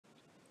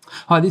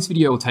Hi, this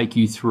video will take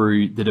you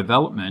through the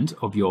development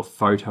of your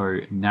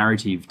photo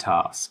narrative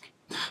task.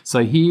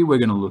 So here we're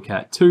going to look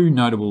at two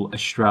notable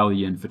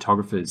Australian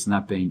photographers, and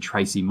that being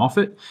Tracy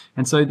Moffat.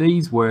 And so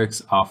these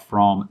works are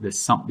from the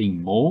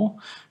Something More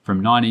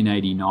from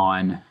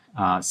 1989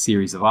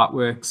 series of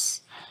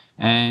artworks.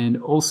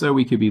 And also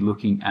we could be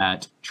looking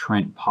at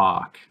Trent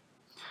Park.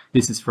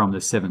 This is from the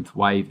Seventh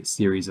Wave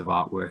series of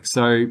artwork.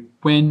 So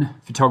when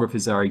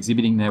photographers are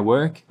exhibiting their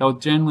work, they'll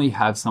generally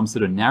have some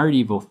sort of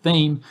narrative or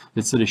theme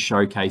that's sort of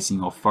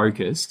showcasing or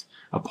focused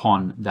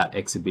upon that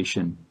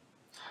exhibition.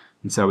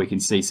 And so we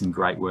can see some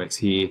great works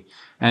here.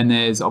 And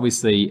there's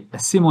obviously a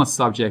similar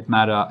subject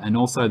matter and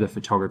also the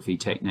photography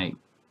technique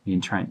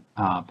in Trent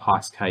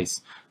Park's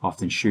case,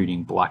 often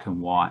shooting black and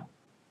white.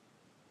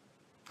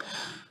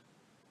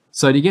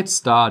 So to get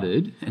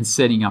started and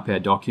setting up our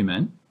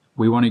document,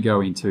 we want to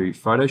go into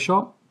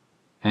Photoshop,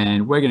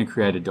 and we're going to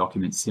create a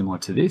document similar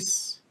to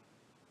this.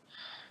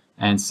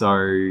 And so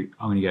I'm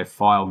going to go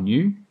File,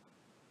 New,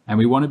 and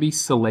we want to be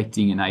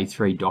selecting an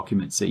A3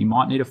 document. So you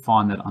might need to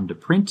find that under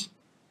Print,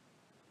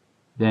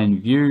 then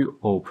View,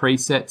 All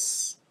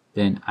Presets,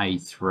 then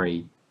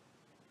A3.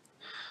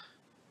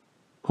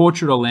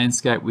 Portrait or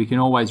landscape, we can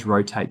always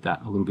rotate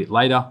that a little bit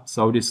later.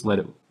 So I'll just let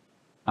it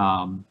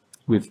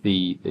with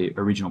the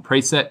original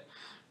preset.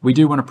 We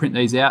do want to print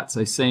these out,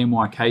 so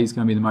CMYK is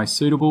going to be the most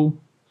suitable.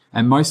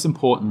 And most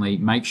importantly,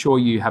 make sure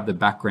you have the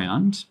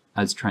background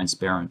as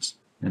transparent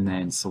and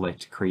then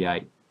select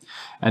Create.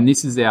 And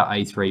this is our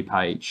A3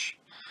 page.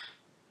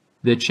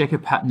 The checker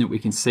pattern that we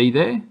can see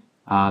there,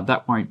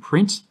 that won't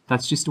print.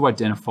 That's just to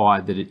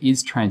identify that it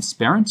is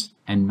transparent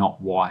and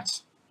not white.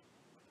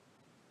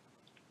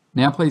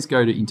 Now please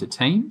go into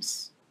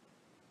Teams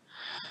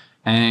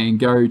and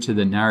go to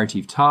the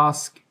narrative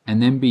task, and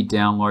then be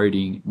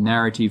downloading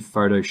Narrative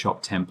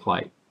Photoshop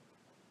template.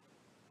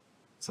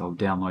 So I'll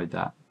download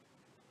that.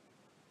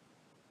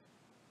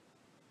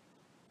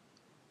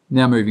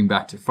 Now moving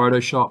back to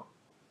Photoshop,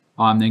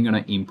 I'm then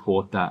going to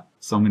import that.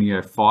 So I'm going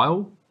to go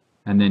File,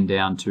 and then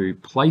down to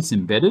Place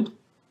Embedded,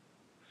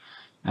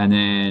 and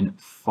then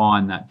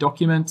find that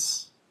document.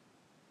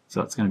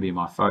 So it's going to be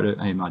my photo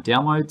and my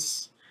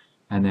downloads,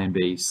 and then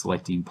be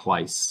selecting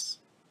Place.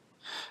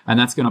 And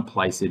that's going to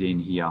place it in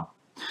here.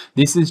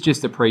 This is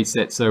just a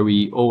preset, so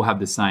we all have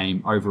the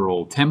same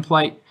overall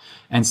template.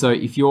 And so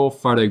if your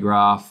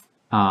photograph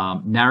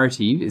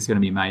narrative is going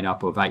to be made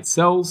up of 8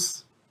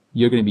 cells,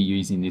 you're going to be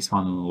using this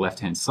one on the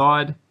left-hand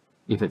side.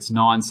 If it's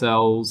 9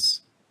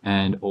 cells,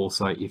 and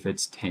also if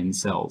it's 10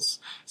 cells.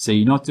 So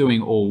you're not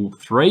doing all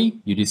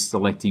 3, you're just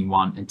selecting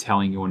one and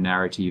telling your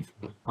narrative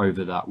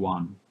over that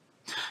one.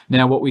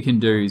 Now what we can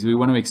do is we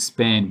want to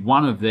expand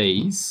one of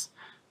these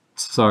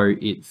so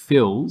it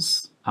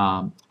fills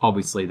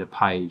obviously the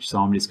page. So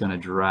I'm just going to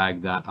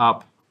drag that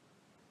up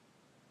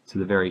to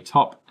the very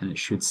top, and it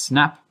should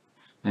snap,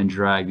 and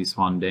drag this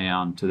one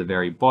down to the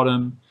very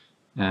bottom.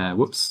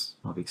 Whoops,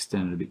 I've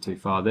extended a bit too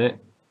far there,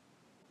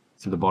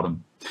 to the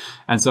bottom.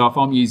 And so if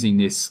I'm using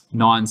this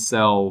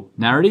 9-cell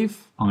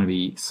narrative, I'm going to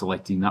be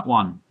selecting that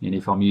one. And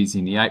if I'm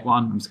using the 8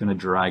 one, I'm just going to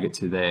drag it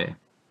to there.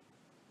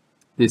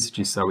 This is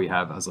just so we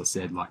have, as I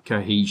said, like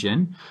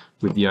cohesion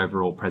with the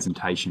overall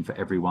presentation for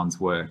everyone's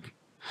work.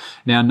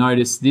 Now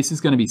notice this is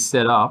going to be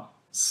set up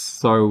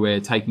so we're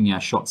taking our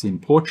shots in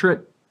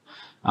portrait.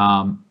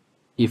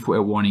 If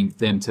we're wanting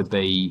them to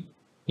be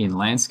in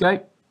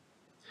landscape,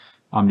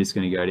 I'm just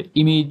going to go to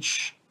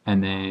Image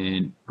and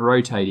then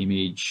Rotate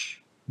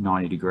Image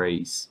 90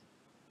 degrees.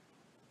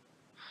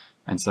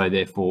 And so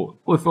therefore,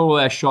 if all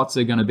our shots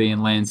are going to be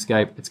in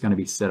landscape, it's going to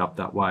be set up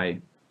that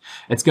way.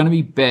 It's going to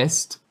be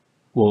best,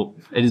 well,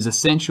 it is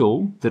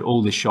essential that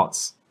all the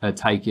shots are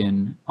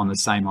taken on the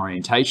same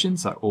orientation,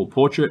 so all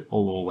portrait,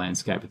 all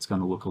landscape. It's going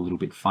to look a little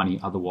bit funny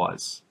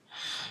otherwise.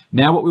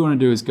 Now what we want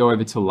to do is go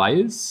over to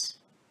layers,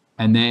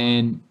 and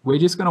then we're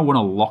just going to want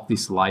to lock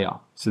this layer.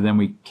 So then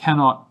we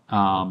cannot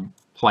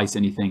place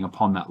anything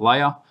upon that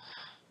layer.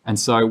 And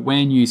so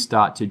when you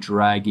start to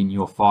drag in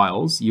your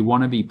files, you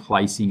want to be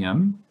placing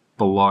them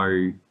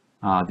below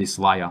this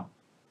layer.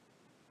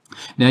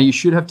 Now you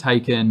should have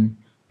taken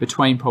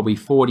between probably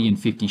 40 and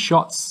 50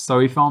 shots. So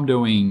if I'm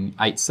doing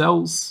 8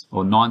 cells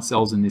or 9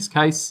 cells in this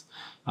case,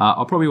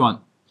 I'll probably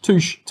want two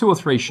or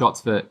three shots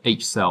for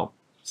each cell.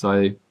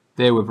 So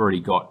there we've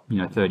already got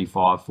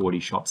 35, 40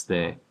 shots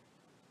there.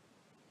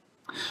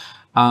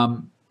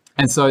 And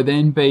so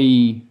then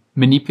be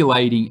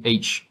manipulating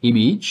each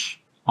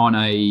image on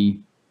a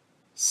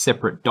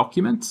separate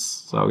document.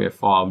 So I'll go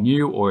File,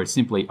 New, or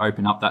simply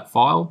open up that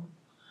file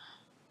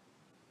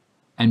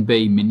and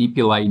be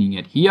manipulating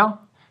it here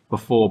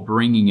before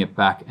bringing it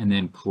back and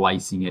then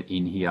placing it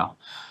in here.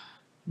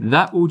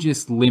 That will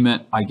just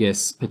limit, I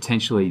guess,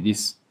 potentially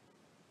this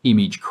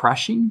image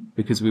crashing,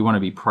 because we want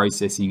to be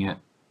processing it,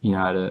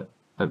 at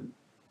a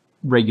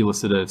regular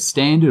sort of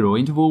standard or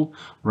interval,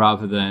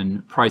 rather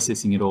than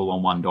processing it all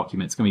on one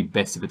document. It's going to be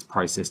best if it's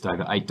processed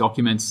over 8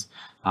 documents,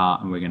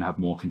 and we're going to have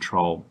more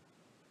control.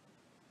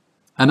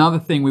 Another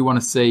thing we want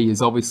to see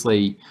is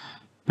obviously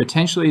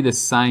potentially the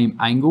same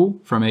angle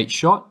from each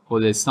shot, or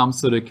there's some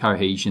sort of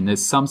cohesion,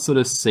 there's some sort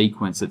of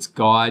sequence that's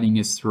guiding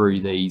us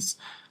through these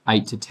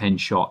 8 to 10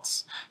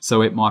 shots.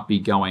 So it might be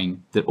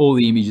going that all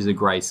the images are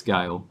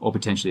grayscale, or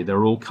potentially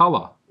they're all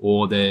color,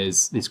 or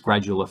there's this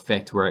gradual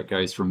effect where it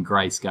goes from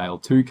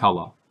grayscale to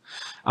color.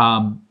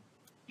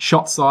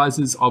 Shot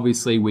sizes,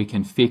 obviously, we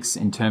can fix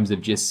in terms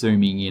of just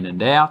zooming in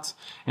and out.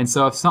 And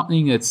so if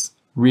something that's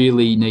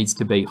really needs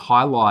to be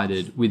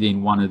highlighted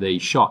within one of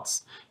these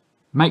shots,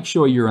 make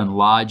sure you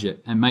enlarge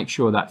it and make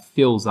sure that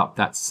fills up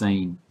that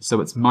scene so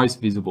it's most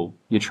visible.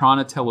 You're trying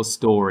to tell a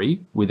story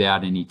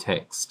without any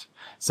text.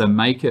 So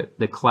make it,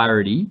 the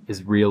clarity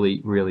is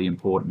really, really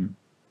important.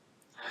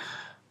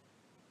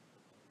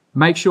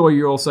 Make sure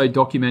you're also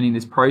documenting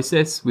this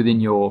process within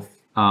your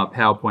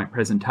PowerPoint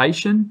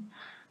presentation.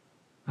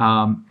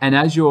 And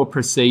as you're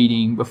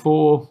proceeding,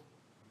 before,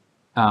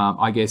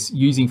 I guess,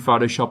 using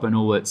Photoshop and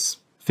all its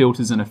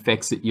filters and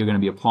effects that you're going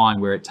to be applying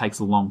where it takes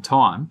a long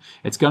time,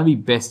 it's going to be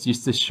best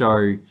just to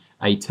show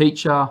a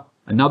teacher,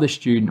 another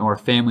student, or a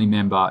family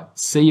member,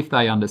 see if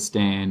they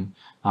understand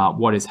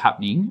what is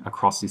happening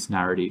across this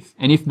narrative.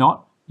 And if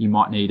not, you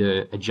might need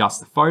to adjust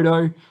the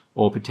photo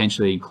or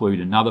potentially include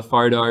another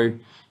photo,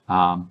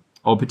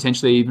 or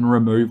potentially even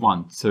remove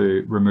one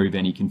to remove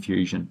any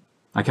confusion.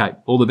 Okay,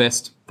 all the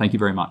best. Thank you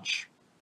very much.